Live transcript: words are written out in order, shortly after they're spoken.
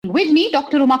With me,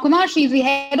 Dr. Uma Kumar. She is the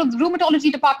head of the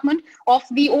Rheumatology Department of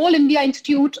the All India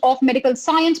Institute of Medical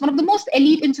Science, one of the most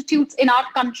elite institutes in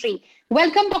our country.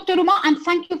 Welcome, Dr. Uma, and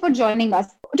thank you for joining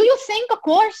us. Do you think a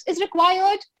course is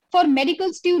required for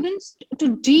medical students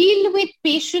to deal with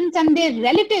patients and their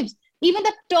relatives? Even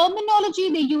the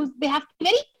terminology they use, they have to be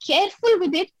very careful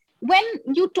with it when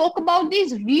you talk about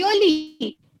these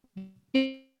really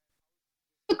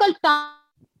difficult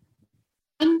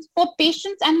times for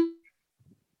patients and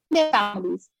their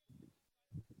families.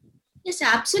 Yes,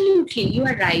 absolutely. You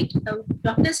are right.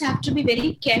 Doctors have to be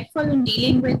very careful in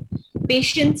dealing with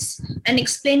patients and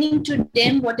explaining to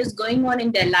them what is going on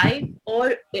in their life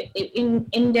or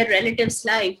in their relative's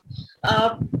life.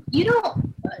 Uh,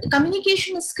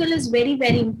 Communication skill is very,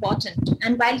 very important.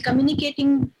 And while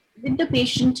communicating with the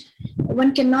patient,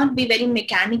 one cannot be very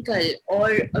mechanical,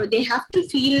 or they have to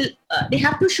feel, they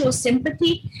have to show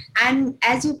sympathy, and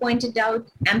as you pointed out,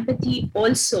 empathy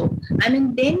also. I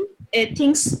mean, then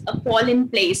things fall in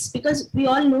place, because we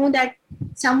all know that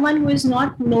someone who is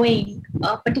not knowing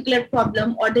a particular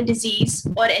problem or the disease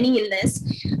or any illness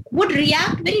would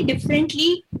react very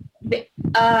differently,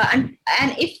 and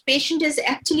if patient is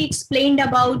actually explained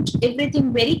about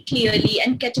everything very clearly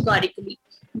and categorically,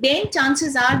 then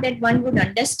chances are that one would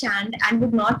understand and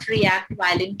would not react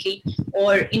violently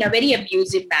or in a very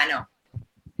abusive manner.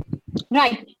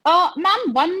 Right.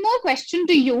 Ma'am, one more question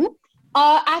to you.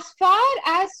 As far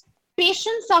as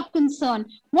patients are concerned,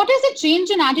 what is the change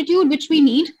in attitude which we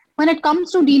need when it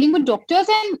comes to dealing with doctors,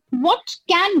 and what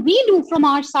can we do from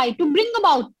our side to bring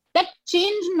about that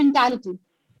change in mentality?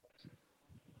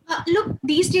 Look,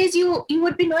 these days you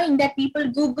would be knowing that people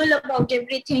Google about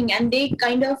everything, and they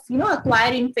kind of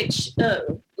acquire infection,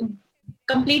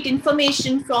 complete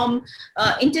information from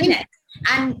internet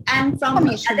and from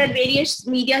other various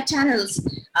media channels,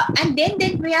 and then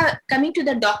we are coming to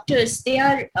the doctors. They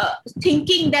are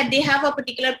thinking that they have a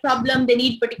particular problem, they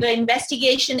need particular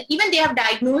investigation, even they have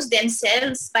diagnosed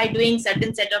themselves by doing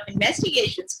certain set of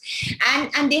investigations,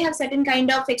 and they have certain kind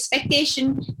of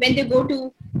expectation when they go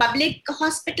to public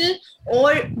hospital,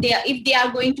 or if they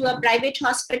are going to a private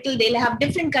hospital, they'll have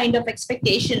different kind of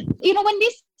expectation. When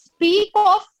we speak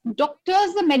of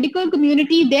doctors, the medical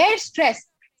community, their stress,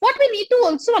 what we need to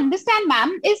also understand,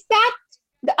 ma'am, is that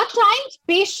at times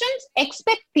patients'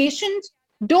 expectations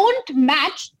don't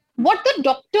match what the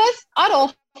doctors are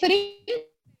offering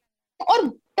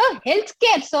or the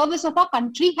healthcare service of our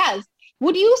country has.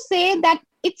 Would you say that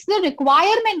it's the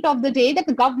requirement of the day that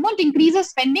the government increases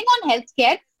spending on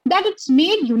healthcare, that it's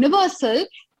made universal,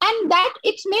 and that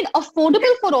it's made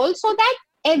affordable for all, so that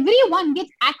everyone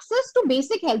gets access to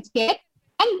basic healthcare?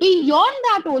 And beyond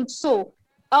that also,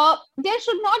 there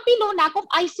should not be no lack of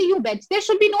ICU beds. There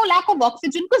should be no lack of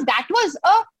oxygen, because that was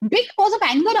a big cause of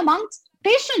anger amongst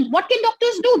patients. What can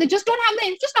doctors do? They just don't have the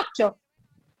infrastructure.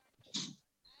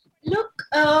 Look,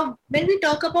 when we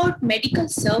talk about medical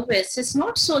service, it's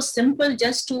not so simple,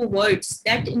 just two words.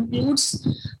 That includes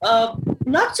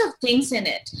lots of things in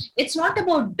it. It's not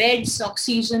about beds,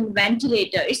 oxygen,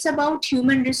 ventilator. It's about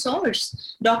human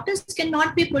resource. Doctors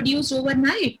cannot be produced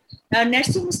overnight.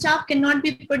 Nursing staff cannot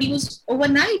be produced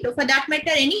overnight, or for that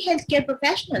matter, any healthcare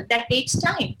professional. That takes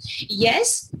time.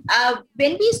 Yes,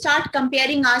 when we start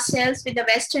comparing ourselves with the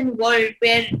Western world,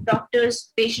 where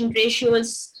doctors-patient ratio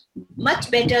is much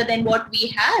better than what we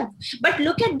have, but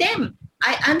look at them.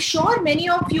 I'm sure many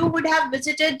of you would have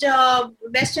visited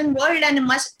Western world and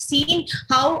must seen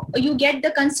how you get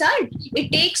the consult. It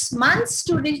takes months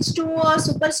to reach to a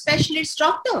super specialist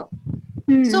doctor.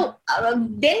 So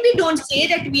then we don't say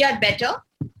that we are better.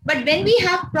 But when we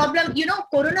have problem,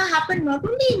 Corona happened not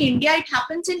only in India, it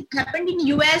happened in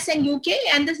US and UK,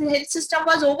 and the health system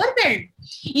was overwhelmed.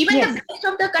 Even the rest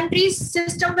of the country's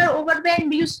system were overwhelmed.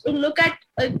 We used to look at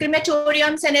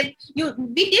crematoriums, and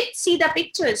we did see the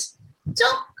pictures. So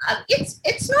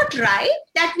it's not right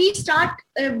that we start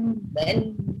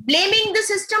blaming the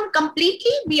system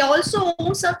completely. We also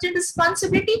owe certain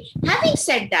responsibility. Having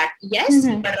said that, yes,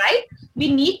 you're right. We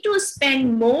need to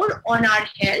spend more on our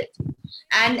health,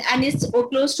 and it's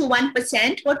close to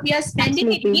 1% what we are spending.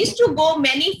 Absolutely. It needs to go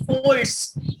many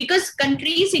folds, because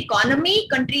country's economy,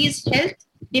 country's health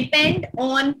depend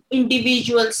on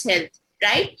individuals' health,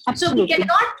 right? Absolutely. So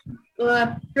we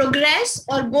cannot progress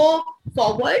or go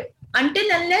forward until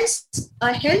unless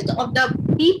health of the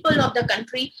people of the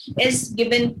country is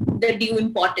given the due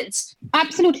importance.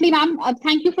 Absolutely, ma'am.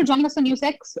 Thank you for joining us on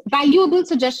NewsX. Valuable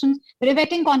suggestions,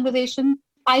 riveting conversation.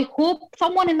 I hope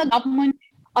someone in the government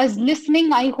is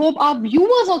listening. I hope our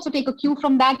viewers also take a cue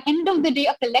from that. End of the day,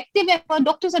 a collective effort.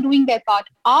 Doctors are doing their part.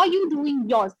 Are you doing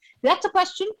yours? That's a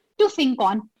question to think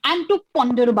on and to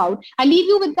ponder about. I leave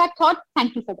you with that thought.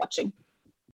 Thank you for watching.